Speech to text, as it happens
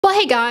Well,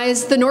 hey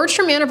guys, the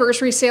Nordstrom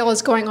anniversary sale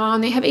is going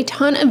on. They have a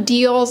ton of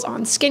deals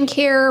on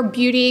skincare,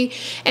 beauty,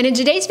 and in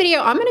today's video,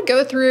 I'm gonna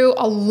go through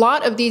a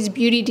lot of these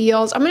beauty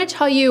deals. I'm gonna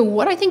tell you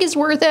what I think is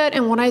worth it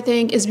and what I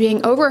think is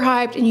being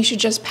overhyped and you should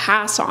just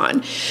pass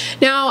on.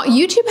 Now,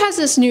 YouTube has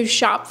this new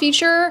shop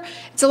feature.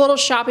 It's a little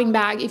shopping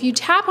bag. If you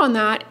tap on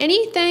that,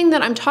 anything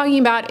that I'm talking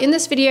about in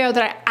this video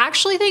that I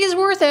actually think is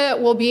worth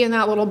it will be in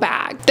that little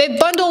bag. They've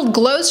bundled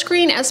Glow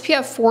Screen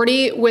SPF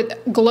 40 with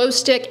Glow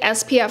Stick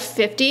SPF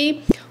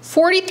 50.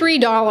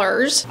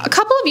 $43. A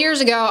couple of years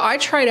ago, I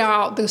tried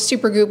out the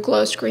Supergoop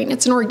Glow Screen.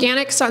 It's an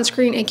organic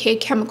sunscreen and K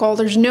chemical.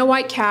 There's no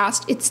white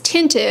cast. It's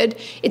tinted.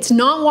 It's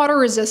not water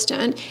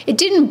resistant. It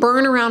didn't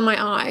burn around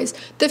my eyes.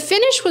 The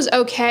finish was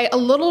okay, a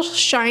little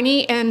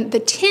shiny, and the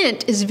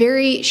tint is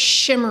very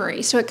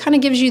shimmery. So it kind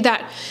of gives you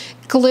that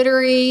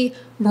glittery,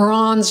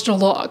 bronzed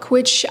look,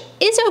 which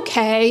is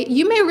okay.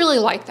 You may really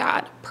like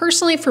that.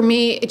 Personally, for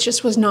me, it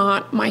just was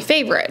not my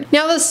favorite.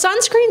 Now, the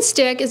sunscreen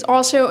stick is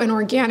also an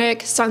organic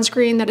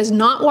sunscreen that is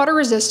not water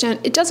resistant.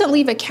 It doesn't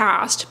leave a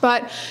cast,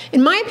 but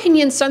in my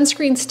opinion,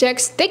 sunscreen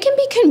sticks, they can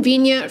be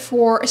convenient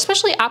for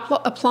especially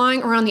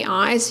applying around the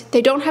eyes.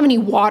 They don't have any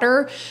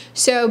water,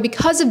 so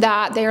because of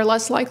that, they are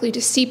less likely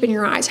to seep in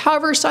your eyes.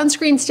 However,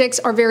 sunscreen sticks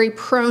are very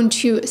prone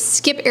to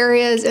skip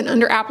areas and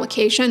under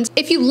applications.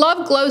 If you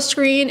love Glow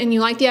Screen and you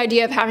like the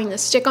idea of having the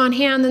stick on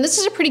hand, then this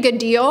is a pretty good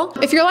deal.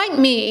 If you're like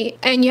me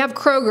and you have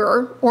Kroger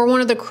or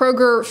one of the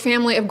Kroger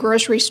family of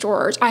grocery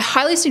stores, I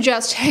highly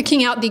suggest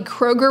checking out the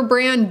Kroger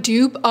brand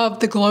dupe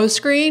of the Glow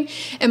Screen.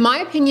 In my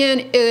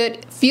opinion,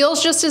 it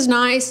feels just as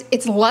nice.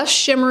 It's less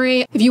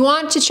shimmery. If you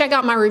want to check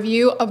out my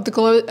review of the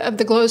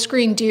Glow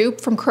Screen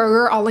dupe from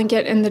Kroger, I'll link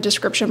it in the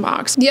description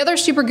box. The other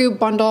Supergoop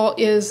bundle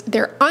is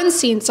their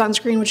Unseen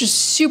sunscreen, which is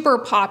super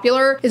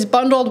popular, is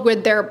bundled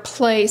with their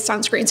Play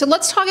sunscreen. So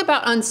let's talk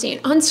about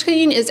Unseen.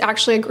 Unseen is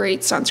actually a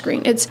great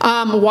sunscreen. It's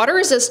water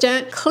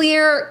resistant,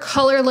 clear,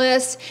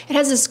 colorless. It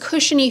has this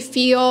cushiony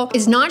feel.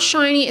 It's not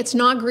shiny. It's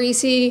not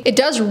greasy. It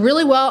does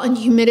really well in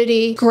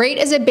humidity. Great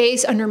as a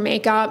base under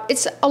makeup.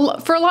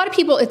 For a lot of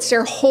people, it's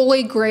their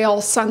holy grail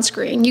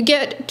sunscreen. You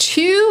get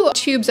two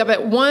tubes of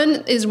it.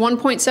 One is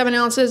 1.7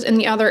 ounces and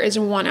the other is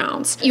 1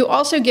 ounce. You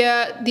also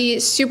get the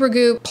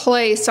Supergoop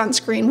Play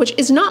sunscreen, which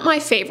is not my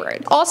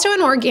favorite. Also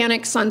an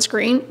organic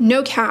sunscreen,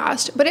 no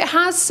cast, but it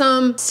has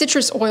some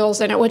citrus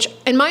oils in it, which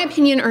in my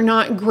opinion are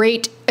not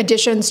great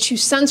additions to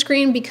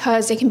sunscreen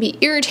because they can be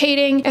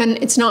irritating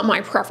and it's not my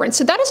preference.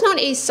 So that is not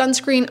a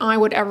sunscreen I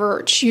would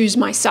ever choose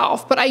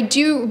myself, but I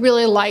do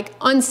really like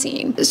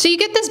Unseen. So you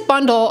get this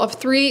bundle of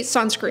 3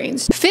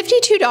 sunscreens,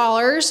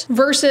 $52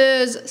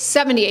 versus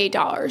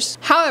 $78.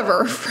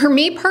 However, for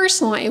me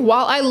personally,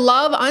 while I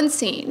love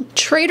Unseen,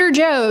 Trader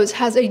Joe's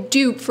has a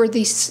dupe for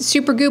the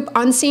Supergoop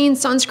Unseen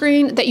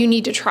sunscreen that you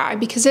need to try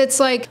because it's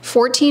like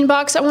 14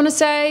 bucks, I want to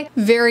say,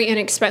 very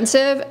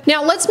inexpensive.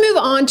 Now let's move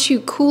on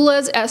to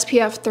Koola's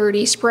SPF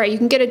 30 spray. You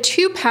can get a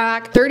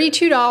 2-pack,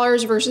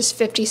 $32 versus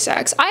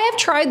 $56. I have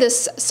tried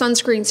this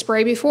sunscreen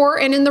spray before,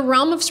 and in the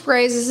realm of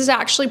sprays, this is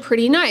actually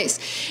pretty nice.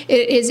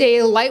 It is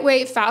a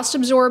lightweight,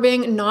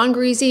 fast-absorbing,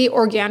 non-greasy,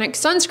 organic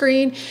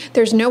sunscreen.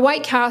 There's no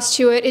white cast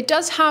to it. It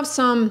does have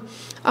some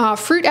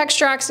fruit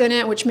extracts in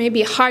it, which may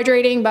be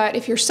hydrating, but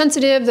if you're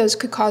sensitive, those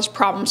could cause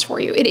problems for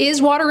you. It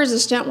is water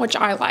resistant, which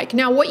I like.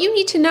 Now, what you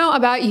need to know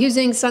about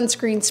using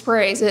sunscreen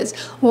sprays is,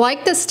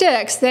 like the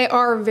sticks, they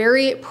are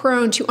very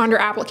prone to under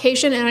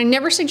application, and I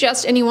never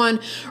suggest anyone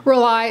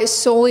rely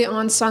solely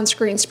on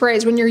sunscreen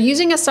sprays. When you're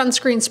using a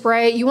sunscreen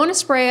spray, you want to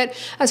spray it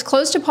as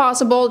close to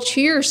possible to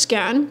your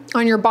skin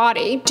on your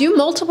body. Do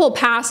multiple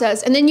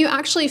passes, and then you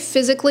actually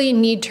physically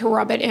need to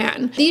rub it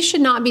in. These should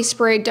not be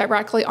sprayed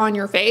directly on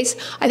your face.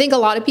 I think a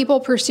lot of people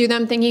pursue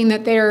them thinking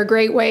that they are a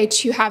great way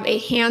to have a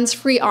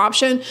hands-free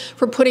option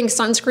for putting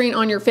sunscreen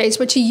on your face,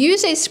 but to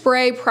use a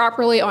spray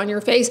properly on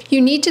your face,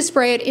 you need to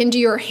spray it into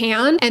your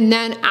hand and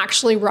then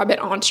actually rub it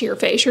onto your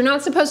face. You're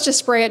not supposed to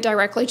spray it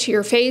directly to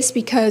your face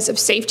because of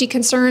safety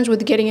concerns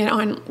with getting it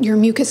on your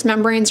mucous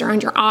membranes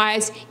around your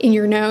eyes, in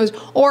your nose,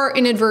 or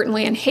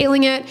inadvertently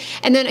inhaling it.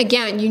 And then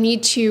again, you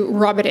need to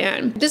rub it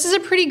in. This is a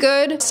pretty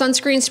good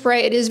sunscreen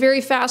spray. It is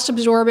very fast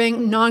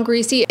absorbing,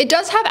 non-greasy. It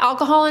does have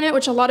alcohol in it,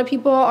 which a lot of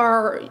people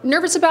are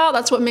nervous about.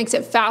 That's what makes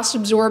it fast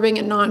absorbing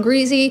and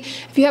non-greasy.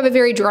 If you have a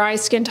very dry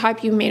skin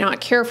type, you may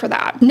not care for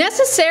that.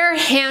 Necessaire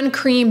Hand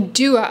Cream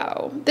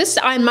Duo. This,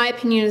 in my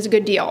opinion, is a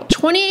good deal.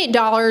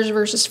 $28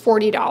 versus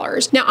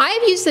 $40. Now, I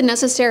have used the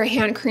Necessaire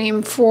hand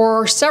cream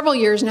for several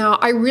years now.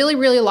 I really,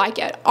 really like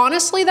it.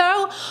 Honestly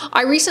though,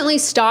 I recently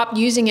stopped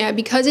using it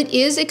because it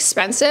is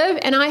expensive,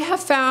 and I have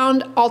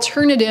found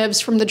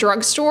alternatives from the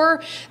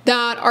drugstore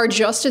that are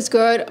just as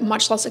good,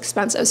 much less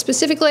expensive.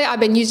 Specifically, I've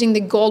been using the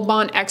Gold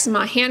Bond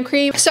Eczema hand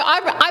cream. So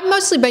I've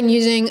mostly been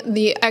using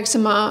the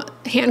eczema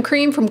hand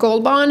cream from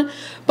Gold Bond,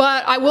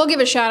 but I will give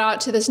a shout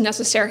out to this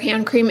Necessaire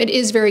hand cream. It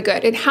is very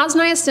good. It has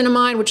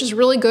niacinamide, which is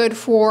really good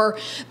for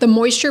the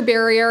moisture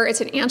barrier.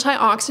 It's an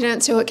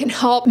antioxidant, so it can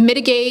help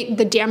mitigate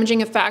the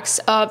damaging effects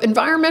of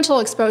environmental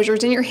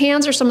exposures, and your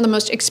hands are some of the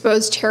most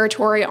exposed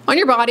territory on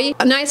your body.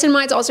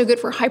 Niacinamide is also good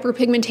for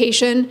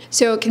hyperpigmentation,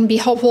 so it can be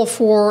helpful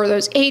for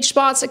those age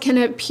spots that can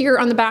appear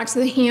on the backs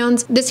of the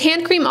hands. This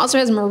hand cream also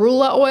has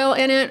marula oil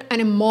in it, an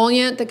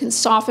emollient that can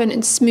soften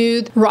and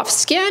smooth rough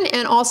skin,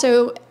 and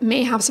also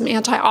may have some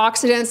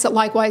antioxidants that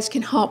likewise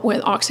can help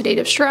with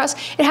oxidative stress.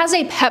 It has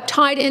a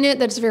peptide in it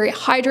that's very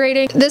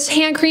hydrating. This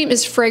hand cream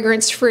is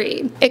fragrance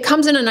free. It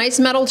comes in a nice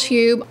metal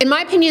tube. In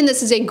my opinion,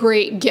 this is a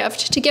great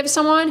gift to give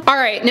someone. All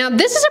right, now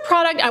this is a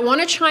product I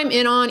want to chime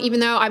in on, even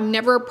though I've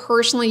never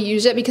personally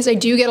used it, because I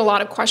do get a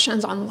lot of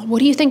questions on, what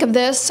do you think of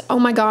this? Oh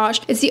my gosh,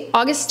 it's the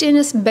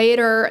Augustinus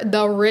Bader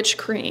The Rich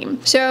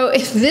Cream. So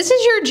if this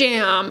is your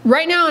jam,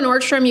 right now in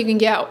Nordstrom you can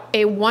get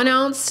a 1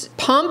 ounce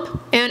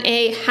pump and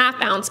a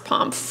 ½ ounce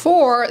pump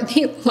for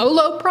the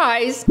low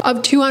price of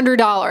 $200.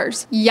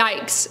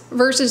 Yikes,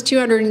 versus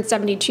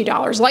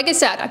 $272. Like I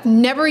said, I've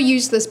never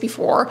used this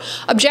before.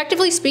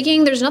 Objectively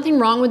speaking, there's nothing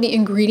wrong with the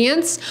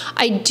ingredients.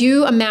 I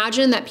do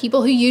imagine that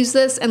people who use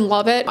this and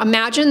love it,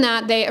 imagine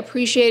that they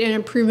appreciate an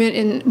improvement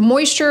in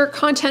moisture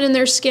content in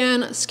their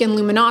skin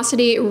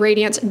luminosity,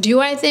 radiance.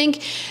 Do I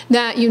think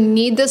that you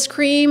need this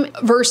cream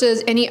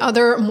versus any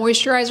other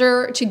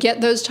moisturizer to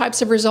get those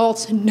types of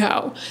results?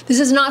 No. This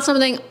is not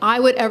something I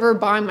would ever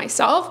buy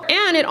myself.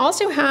 And it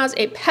also has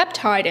a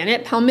peptide in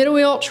it,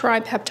 palmitoyl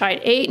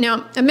tripeptide 8.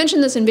 Now, I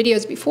mentioned this in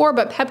videos before,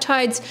 but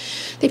peptides,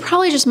 they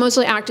probably just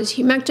mostly act as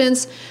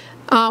humectants.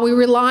 We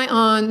rely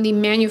on the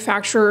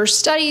manufacturer's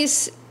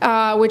studies,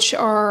 which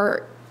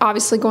are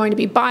obviously going to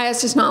be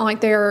biased. It's not like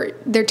they're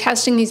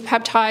testing these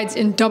peptides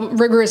in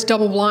rigorous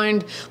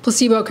double-blind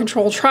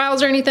placebo-controlled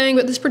trials or anything,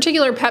 but this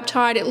particular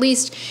peptide, at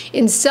least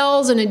in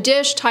cells in a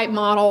dish type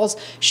models,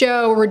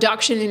 show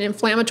reduction in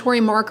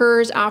inflammatory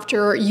markers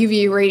after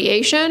UV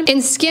radiation.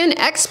 In skin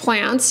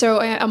explants,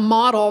 so a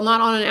model,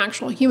 not on an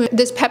actual human,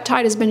 this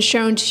peptide has been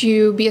shown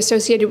to be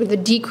associated with a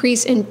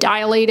decrease in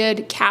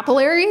dilated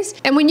capillaries.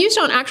 And when used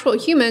on actual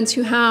humans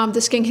who have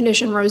the skin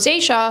condition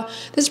rosacea,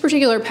 this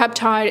particular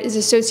peptide is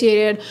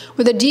associated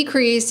with a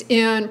decrease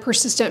in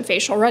persistent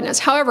facial redness.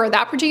 However,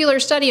 that particular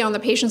study on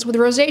the patients with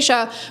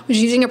rosacea was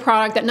using a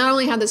product that not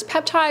only had this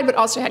peptide, but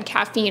also had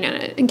caffeine in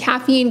it. And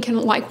caffeine can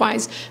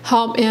likewise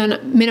help in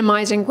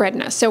minimizing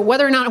redness. So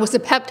whether or not it was the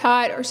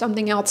peptide or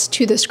something else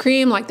to this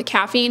cream, like the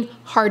caffeine,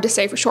 hard to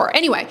say for sure.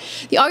 Anyway,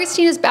 the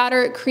Augustinus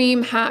Bader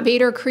cream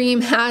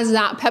has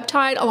that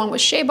peptide along with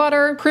shea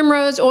butter,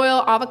 primrose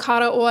oil,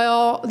 avocado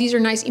oil. These are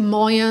nice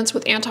emollients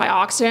with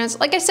antioxidants.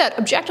 Like I said,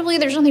 objectively,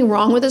 there's nothing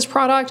wrong with this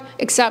product,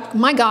 except,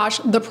 my gosh,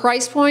 the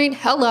price point,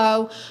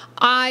 hello.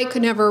 I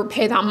could never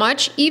pay that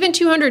much. Even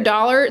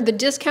 $200, the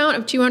discount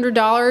of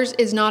 $200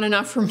 is not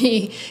enough for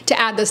me to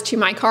add this to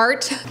my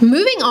cart.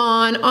 Moving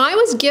on, I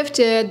was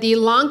gifted the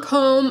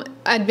Lancome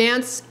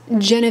Advanced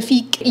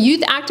Genifique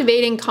Youth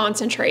Activating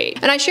Concentrate.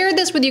 And I shared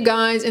this with you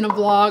guys in a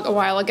vlog a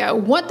while ago.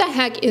 What the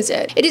heck is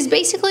it? It is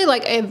basically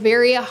like a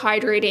very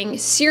hydrating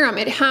serum.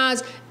 It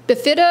has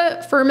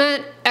Bifida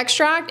ferment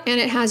extract and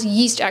it has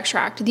yeast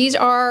extract. These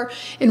are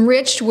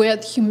enriched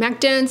with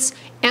humectants,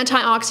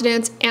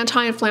 antioxidants,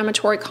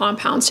 anti-inflammatory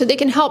compounds, so they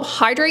can help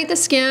hydrate the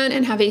skin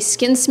and have a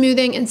skin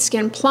smoothing and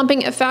skin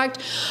plumping effect.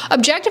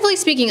 Objectively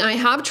speaking, I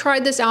have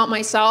tried this out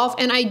myself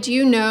and I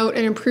do note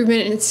an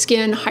improvement in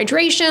skin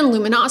hydration,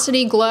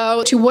 luminosity,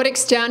 glow. To what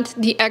extent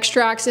the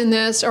extracts in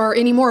this are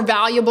any more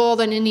valuable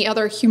than any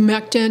other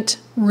humectant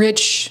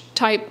rich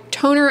type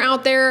toner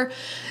out there,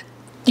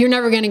 you're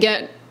never going to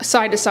get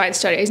side-to-side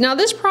studies. Now,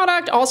 this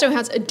product also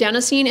has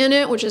adenosine in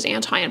it, which is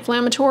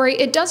anti-inflammatory.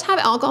 It does have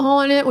alcohol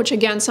in it, which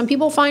again, some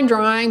people find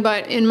drying,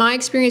 but in my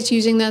experience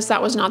using this,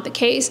 that was not the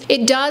case.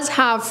 It does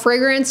have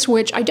fragrance,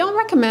 which I don't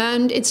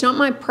recommend. It's not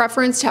my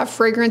preference to have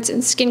fragrance in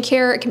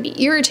skincare. It can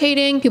be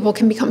irritating. People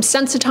can become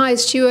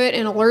sensitized to it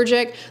and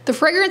allergic. The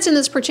fragrance in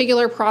this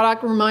particular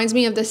product reminds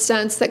me of the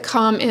scents that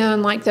come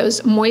in like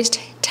those moist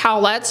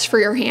towelettes for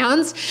your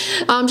hands.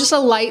 Just a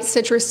light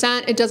citrus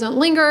scent. It doesn't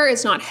linger.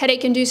 It's not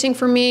headache inducing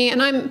for me.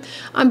 And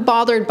I'm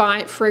bothered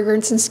by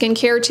fragrance and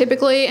skincare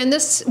typically. And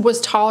this was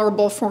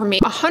tolerable for me.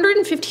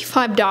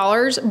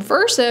 $155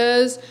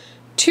 versus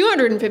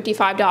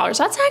 $255.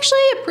 That's actually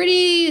a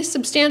pretty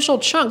substantial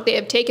chunk they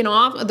have taken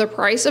off the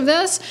price of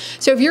this.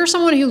 So if you're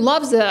someone who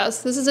loves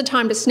this, this is a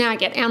time to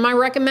snag it. Am I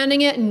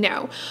recommending it?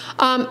 No.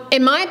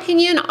 In my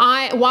opinion,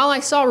 while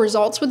I saw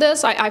results with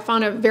this, I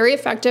found it very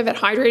effective at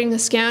hydrating the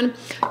skin.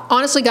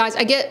 Honestly, guys,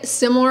 I get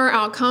similar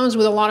outcomes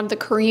with a lot of the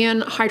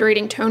Korean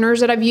hydrating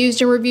toners that I've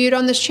used and reviewed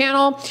on this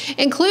channel,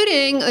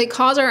 including like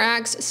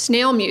CosRX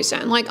Snail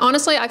Mucin. Like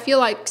honestly, I feel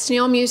like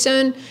Snail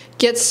Mucin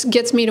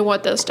gets me to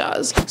what this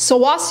does.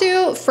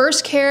 Sawasu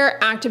First Care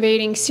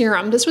Activating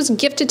Serum. This was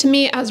gifted to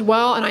me as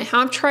well, and I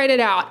have tried it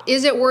out.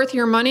 Is it worth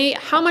your money?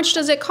 How much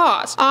does it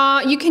cost?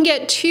 You can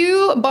get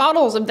 2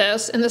 bottles of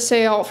this in the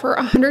sale for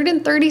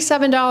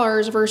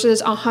 $137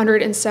 versus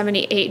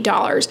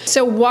 $178.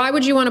 So why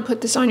would you want to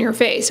put this on your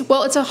face?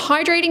 Well, it's a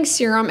hydrating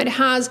serum. It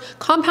has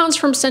compounds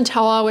from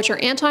centella, which are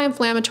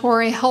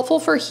anti-inflammatory, helpful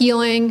for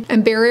healing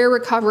and barrier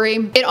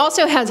recovery. It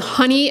also has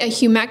honey, a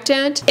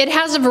humectant. It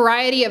has a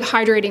variety of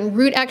hydrating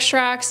root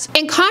extracts.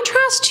 In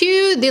contrast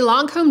to the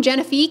Lancome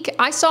Genifique,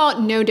 I saw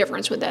no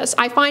difference with this.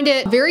 I find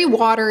it very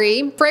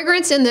watery.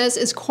 Fragrance in this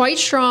is quite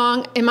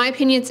strong. In my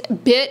opinion, it's a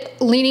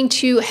bit leaning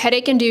to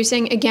headache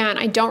inducing. Again,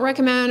 I don't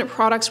recommend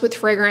products with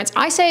fragrance.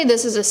 I say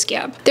this is a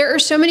skip. There are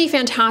so many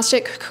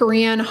fantastic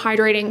Korean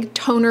hydrating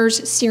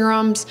toners,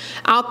 serums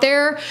out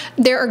there.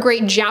 There are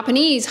great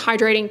Japanese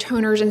hydrating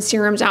toners and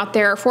serums out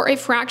there for a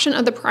fraction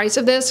of the price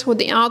of this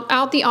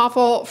without the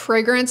awful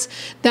fragrance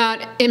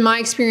that, in my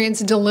experience,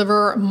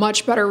 deliver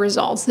much better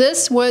results.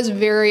 This was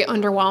very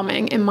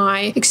underwhelming in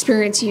my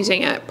experience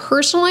using it.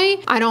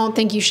 Personally, I don't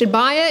think you should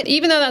buy it,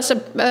 even though that's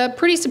a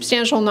pretty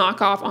substantial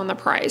knockoff on the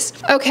price.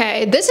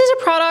 Okay, this is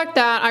a product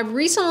that I've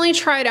recently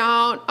tried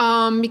out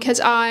because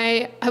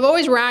I have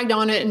always ragged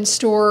on it in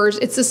stores.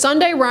 It's the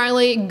Sunday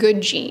Riley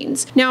Good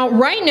Jeans. Now,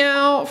 right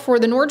now for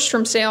the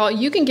Nordstrom sale,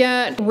 you can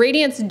get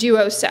Radiance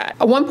Duo Set,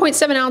 a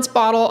 1.7 ounce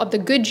bottle of the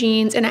Good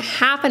Jeans and a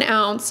 ½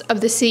 ounce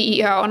of the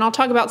CEO, and I'll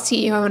talk about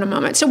CEO in a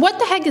moment. So what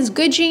the heck is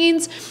Good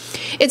Jeans?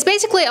 It's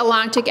basically a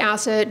lactic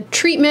acid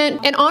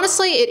treatment, and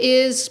honestly, it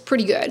is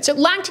pretty good. So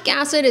lactic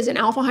acid is an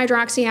alpha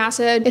hydroxy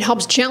acid. It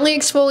helps gently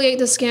exfoliate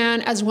the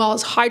skin as well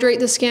as hydrate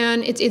the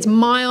skin. It's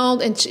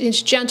mild and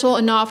it's gentle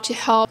enough to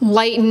help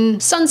lighten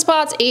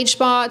sunspots, age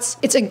spots.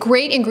 It's a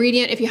great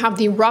ingredient if you have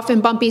the rough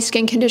and bumpy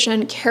skin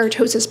condition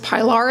keratosis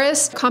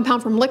pilaris,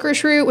 compound from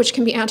licorice root, which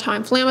can be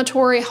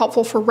anti-inflammatory,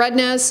 helpful for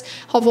redness,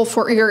 helpful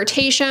for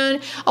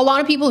irritation. A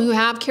lot of people who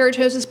have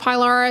keratosis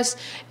pilaris,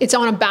 it's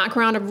on a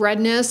background of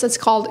redness. That's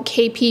called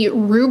KP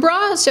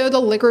rubra, so the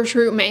licorice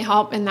root may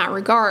help in that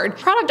regard.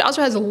 The product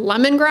also has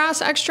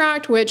lemongrass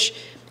extract, which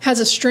has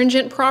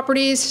astringent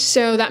properties,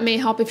 so that may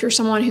help if you're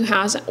someone who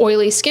has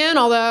oily skin,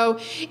 although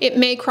it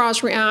may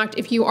cross-react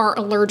if you are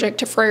allergic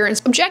to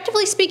fragrance.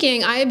 Objectively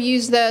speaking, I have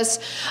used this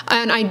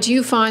and I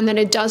do find that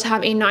it does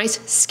have a nice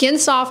skin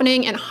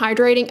softening and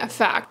hydrating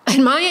effect.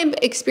 In my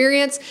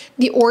experience,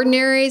 The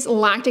Ordinary's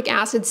lactic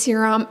acid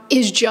serum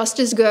is just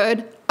as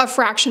good, a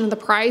fraction of the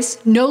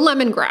price, no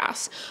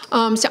lemongrass.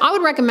 So I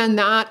would recommend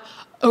that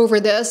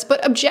over this,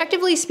 but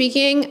objectively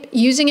speaking,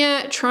 using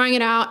it, trying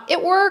it out,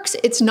 it works,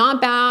 it's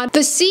not bad. The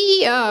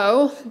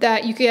CEO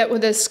that you get with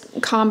this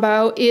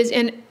combo is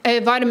a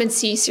vitamin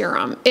C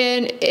serum,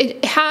 and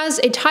it has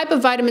a type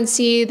of vitamin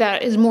C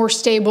that is more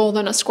stable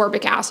than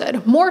ascorbic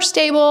acid. More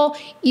stable,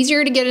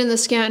 easier to get in the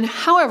skin,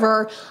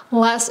 however,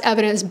 less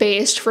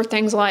evidence-based for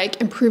things like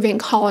improving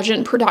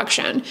collagen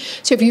production.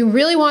 So if you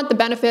really want the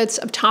benefits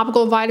of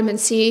topical vitamin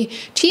C,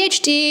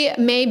 THD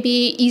may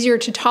be easier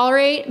to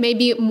tolerate, may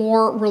be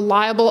more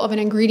reliable of an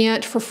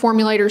ingredient for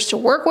formulators to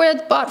work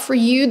with, but for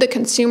you, the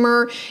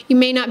consumer, you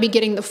may not be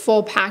getting the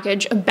full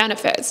package of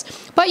benefits,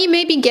 but you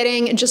may be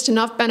getting just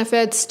enough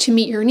benefits to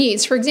meet your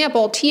needs. For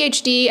example,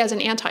 THD as an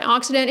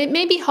antioxidant, it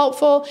may be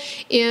helpful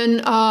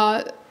in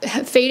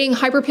fading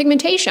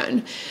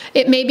hyperpigmentation.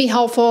 It may be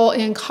helpful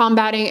in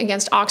combating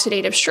against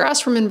oxidative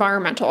stress from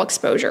environmental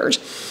exposures.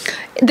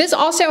 This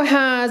also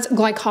has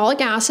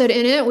glycolic acid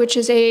in it, which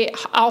is a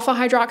alpha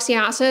hydroxy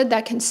acid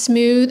that can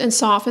smooth and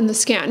soften the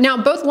skin. Now,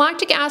 both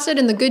lactic acid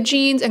in the Good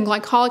Jeans and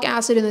glycolic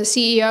acid in the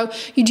CEO,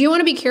 you do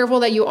want to be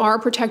careful that you are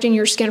protecting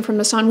your skin from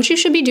the sun, which you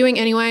should be doing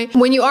anyway.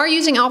 When you are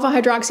using alpha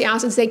hydroxy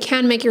acids, they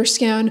can make your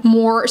skin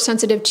more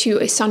sensitive to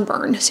a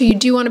sunburn. So you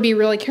do want to be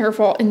really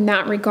careful in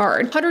that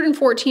regard.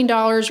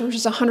 $114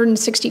 versus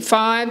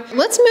 $165.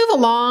 Let's move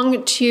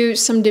along to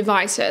some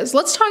devices.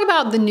 Let's talk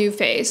about the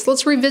NuFace.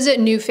 Let's revisit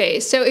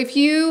NuFace. So if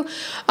you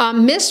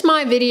missed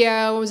my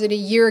video, was it a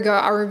year ago,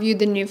 I reviewed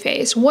the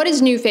NuFace. What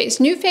is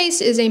NuFace?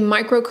 NuFace is a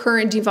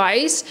microcurrent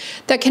device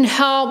that can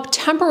help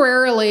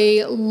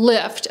temporarily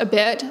lift a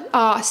bit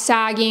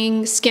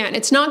sagging skin.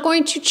 It's not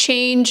going to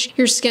change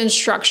your skin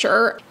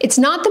structure. It's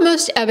not the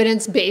most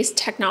evidence-based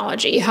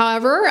technology.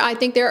 However, I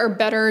think there are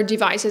better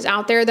devices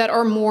out there that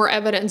are more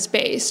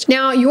evidence-based.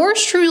 Now,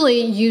 yours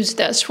truly used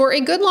this for a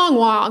good long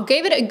while,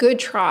 gave it a good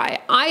try.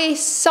 I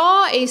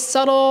saw a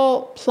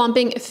subtle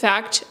plumping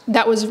effect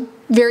that was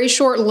very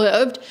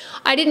short-lived.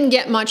 I didn't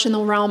get much in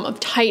the realm of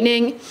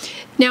tightening.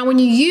 Now, when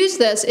you use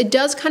this, it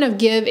does kind of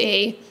give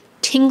a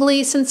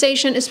tingly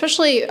sensation,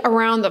 especially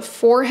around the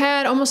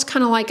forehead, almost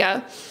kind of like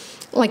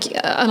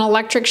an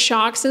electric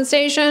shock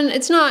sensation.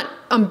 It's not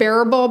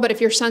unbearable, but if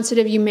you're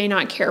sensitive, you may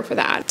not care for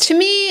that. To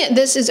me,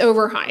 this is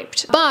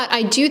overhyped, but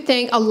I do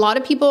think a lot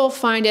of people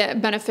find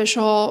it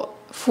beneficial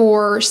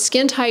for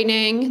skin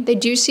tightening. They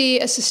do see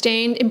a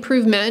sustained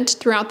improvement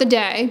throughout the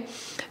day.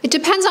 It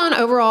depends on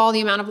overall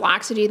the amount of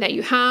laxity that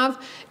you have.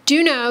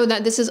 do know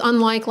that this is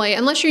unlikely,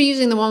 unless you're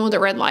using the one with the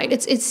red light,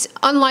 it's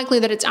unlikely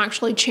that it's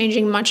actually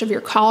changing much of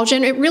your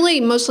collagen. It really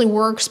mostly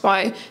works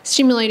by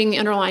stimulating the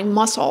underlying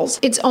muscles.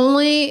 It's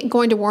only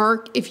going to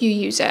work if you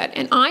use it.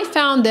 And I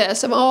found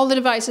this, of all the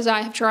devices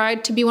I have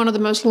tried, to be one of the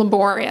most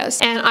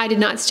laborious, and I did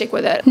not stick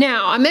with it.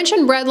 Now, I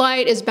mentioned red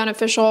light is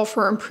beneficial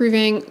for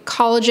improving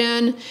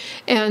collagen,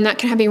 and that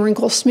can have a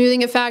wrinkle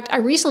smoothing effect. I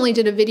recently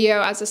did a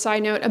video, as a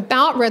side note,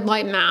 about red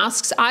light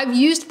masks. I've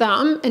used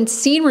them and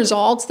seen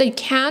results. They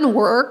can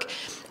work.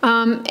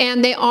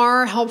 And they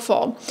are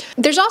helpful.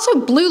 There's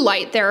also blue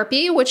light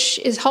therapy, which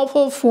is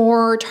helpful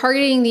for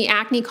targeting the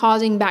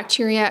acne-causing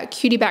bacteria,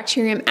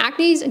 Cutibacterium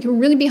acnes, and can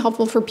really be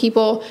helpful for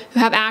people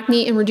who have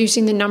acne in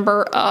reducing the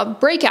number of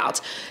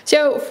breakouts.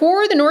 So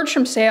for the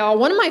Nordstrom sale,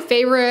 one of my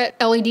favorite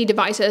LED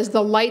devices,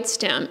 the light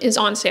stem, is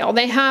on sale.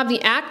 They have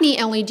the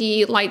acne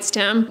LED light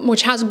stem,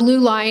 which has blue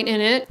light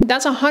in it.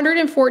 That's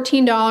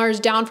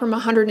 $114, down from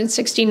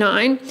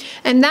 $169.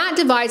 And that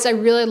device I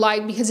really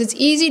like because it's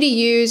easy to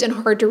use and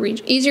hard to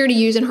reach. Easier to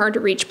use in hard to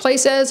reach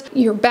places.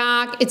 Your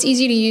back, it's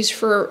easy to use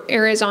for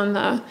areas on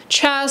the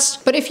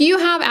chest. But if you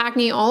have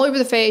acne all over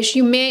the face,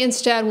 you may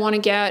instead want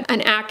to get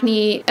an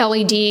acne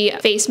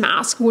LED face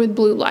mask with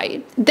blue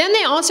light. Then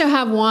they also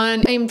have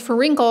one aimed for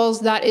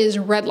wrinkles that is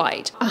red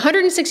light.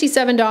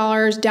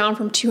 $167, down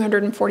from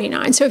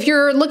 $249. So if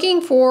you're looking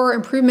for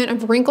improvement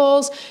of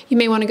wrinkles, you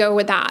may want to go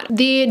with that.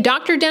 The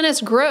Dr. Dennis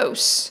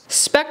Gross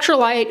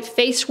Spectralite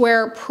Face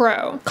Wear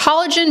Pro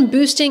Collagen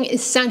Boosting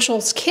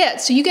Essentials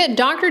Kit. So you get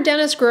Dr.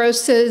 Dennis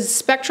Gross's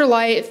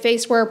Spectralite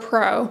Face Wear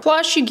Pro.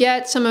 Plus you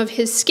get some of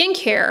his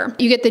skincare.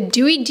 You get the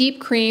Dewy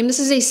Deep Cream. This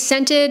is a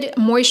scented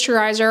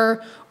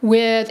moisturizer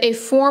with a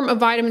form of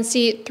vitamin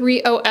C,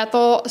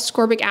 3-O-ethyl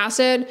ascorbic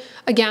acid.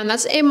 Again,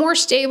 that's a more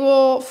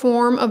stable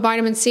form of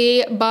vitamin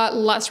C, but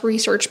less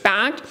research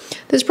backed.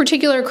 This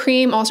particular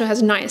cream also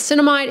has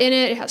niacinamide in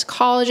it. It has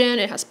collagen,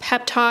 it has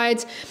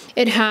peptides,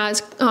 it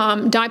has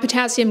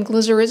dipotassium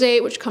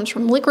glycyrrhizate, which comes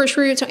from licorice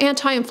root, so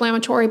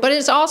anti-inflammatory, but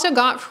it's also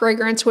got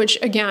fragrance, which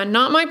again,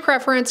 not my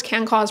preference,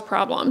 can cause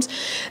problems.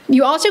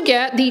 You also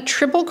get the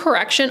Triple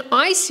Correction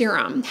Eye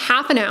Serum,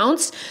 half an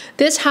ounce.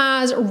 This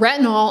has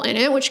retinol in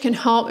it, which can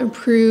help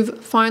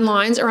improve fine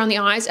lines around the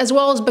eyes, as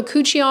well as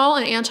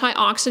bakuchiol, an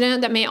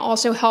antioxidant that may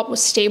also help with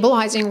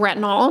stabilizing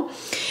retinol.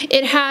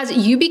 It has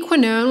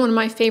ubiquinone, one of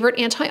my favorite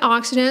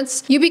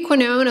antioxidants.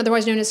 Ubiquinone,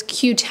 otherwise known as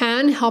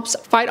Q10, helps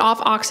fight off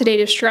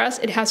oxidative stress.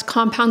 It has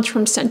compounds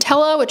from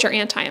centella, which are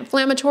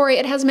anti-inflammatory.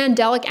 It has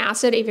mandelic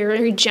acid, a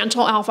very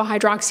gentle alpha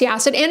hydroxy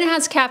acid, and it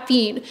has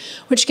caffeine,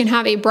 which can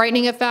have a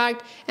brightening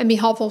effect and be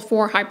helpful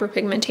for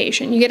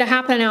hyperpigmentation. You get a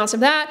half an ounce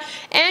of that,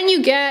 and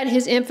you get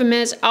his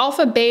infamous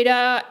alpha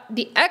beta,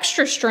 the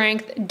extra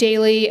strength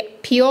daily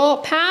peel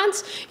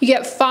pads. You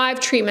get 5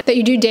 treatments that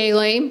you do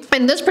daily.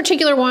 And this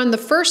particular one, the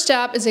first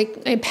step is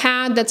a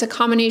pad that's a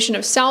combination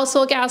of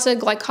salicylic acid,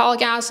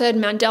 glycolic acid,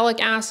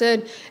 mandelic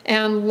acid,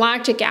 and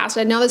lactic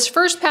acid. Now this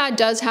first pad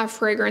does have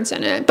fragrance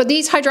in it, but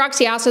these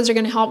hydroxy acids are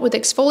going to help with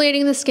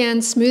exfoliating the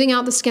skin, smoothing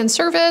out the skin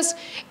surface,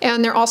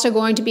 and they're also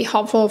going to be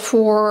helpful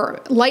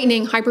for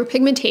lightening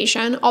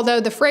hyperpigmentation, although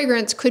the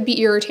fragrance could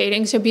be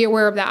irritating, so be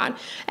aware of that.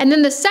 And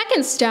then the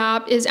second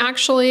step is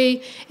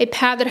actually a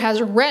pad that has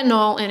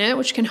retinol in it,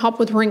 which can help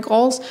with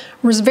wrinkles,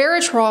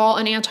 resveratrol,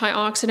 an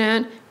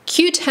antioxidant,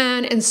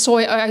 Q10, and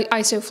soy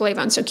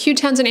isoflavones. So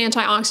Q10 is an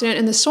antioxidant,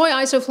 and the soy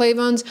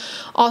isoflavones,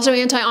 also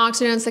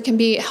antioxidants that can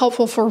be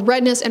helpful for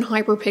redness and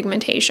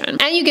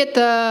hyperpigmentation. And you get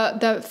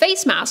the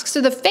face mask. So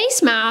the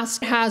face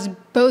mask has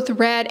both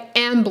red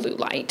and blue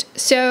light.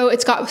 So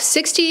it's got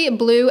 60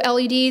 blue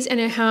LEDs and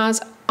it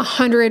has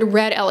 100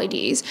 red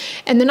LEDs.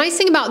 And the nice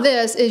thing about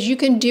this is you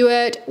can do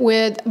it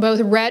with both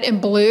red and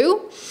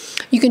blue.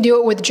 You can do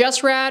it with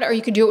just red, or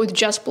you can do it with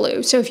just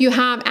blue. So if you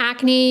have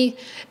acne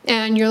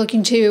and you're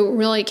looking to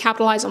really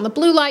capitalize on the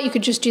blue light, you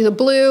could just do the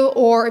blue,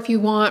 or if you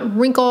want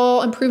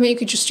wrinkle improvement, you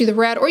could just do the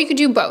red, or you could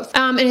do both.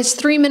 And it's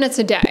 3 minutes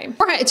a day.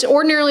 It's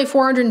ordinarily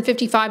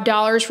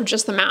 $455 for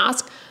just the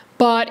mask.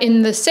 But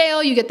in the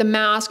sale, you get the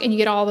mask and you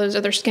get all those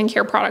other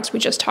skincare products we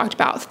just talked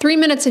about. 3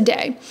 minutes a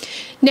day.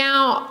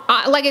 Now,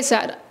 like I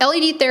said,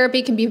 LED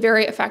therapy can be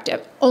very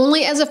effective.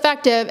 Only as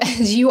effective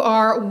as you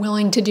are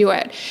willing to do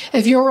it.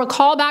 If you'll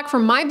recall back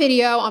from my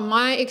video on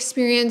my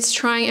experience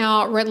trying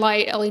out red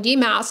light LED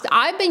masks,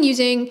 I've been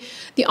using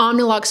the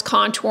Omnilux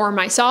Contour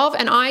myself,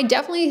 and I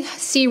definitely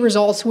see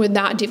results with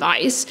that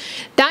device.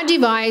 That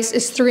device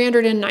is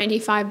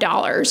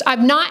 $395.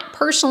 I've not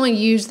personally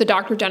used the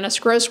Dr. Dennis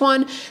Gross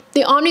one.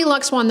 The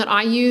Omnilux one that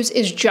I use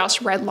is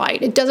just red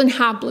light. It doesn't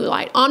have blue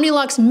light.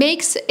 Omnilux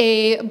makes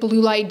a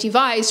blue light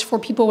device for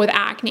people with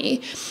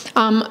acne,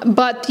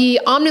 but the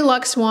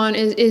Omnilux one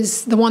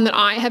is the one that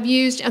I have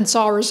used and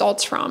saw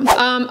results from.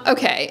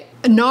 Okay,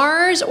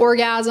 NARS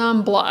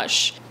Orgasm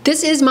Blush.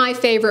 This is my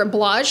favorite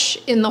blush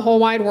in the whole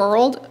wide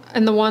world,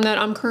 and the one that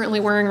I'm currently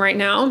wearing right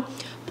now.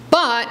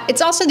 But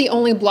it's also the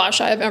only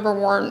blush I've ever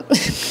worn,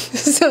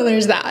 so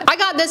there's that. I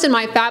got this in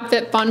my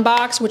FabFitFun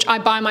box, which I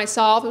buy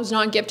myself. It was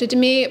not gifted to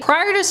me.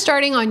 Prior to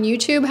starting on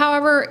YouTube,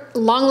 however,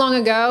 long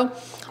ago,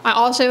 I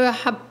also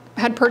have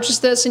had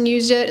purchased this and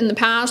used it in the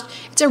past.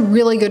 It's a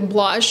really good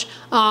blush.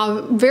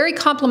 Very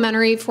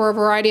complimentary for a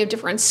variety of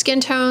different skin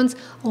tones.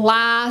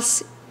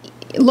 Lasts,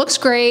 looks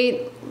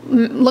great.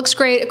 Looks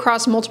great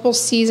across multiple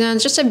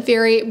seasons. Just a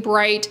very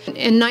bright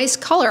and nice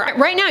color.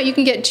 Right now you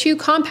can get 2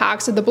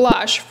 compacts of the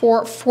blush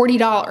for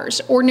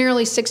 $40,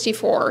 ordinarily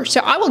 $64. So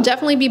I will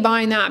definitely be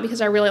buying that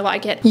because I really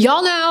like it.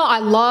 Y'all know I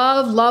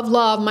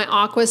love my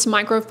Aquas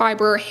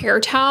microfiber hair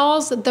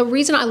towels. The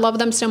reason I love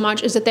them so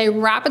much is that they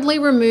rapidly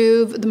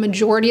remove the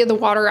majority of the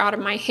water out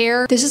of my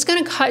hair. This is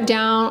going to cut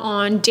down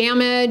on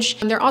damage.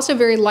 And they're also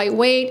very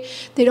lightweight.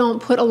 They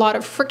don't put a lot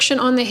of friction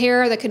on the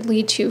hair that could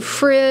lead to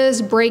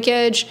frizz,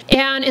 breakage.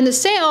 And in the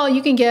sale,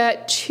 you can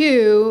get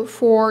 2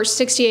 for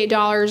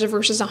 $68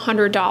 versus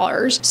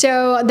 $100.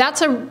 So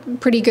that's a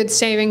pretty good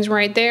savings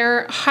right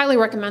there. Highly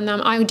recommend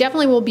them. I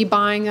definitely will be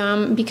buying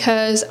them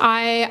because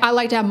I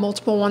like to have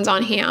multiple ones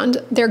on hand.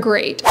 They're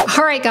great.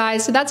 All right,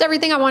 guys, so that's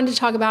everything I wanted to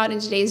talk about in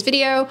today's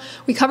video.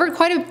 We covered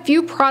quite a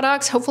few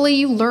products. Hopefully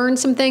you learned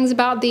some things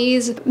about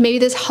these. Maybe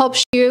this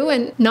helps you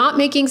in not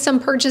making some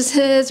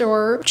purchases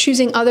or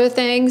choosing other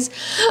things.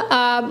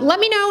 Let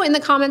me know in the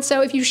comments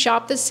though if you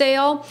shop this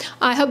sale.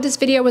 I hope this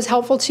video was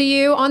helpful to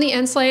you. On the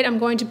end slate, I'm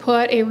going to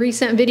put a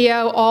recent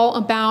video all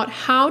about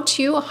how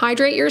to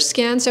hydrate your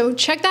skin, so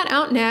check that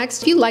out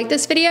next. If you like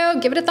this video,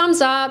 give it a thumbs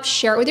up,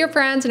 share it with your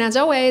friends, and as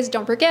always,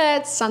 don't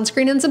forget,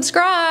 sunscreen and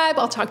subscribe.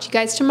 I'll talk to you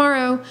guys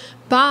tomorrow.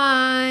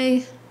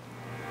 Bye.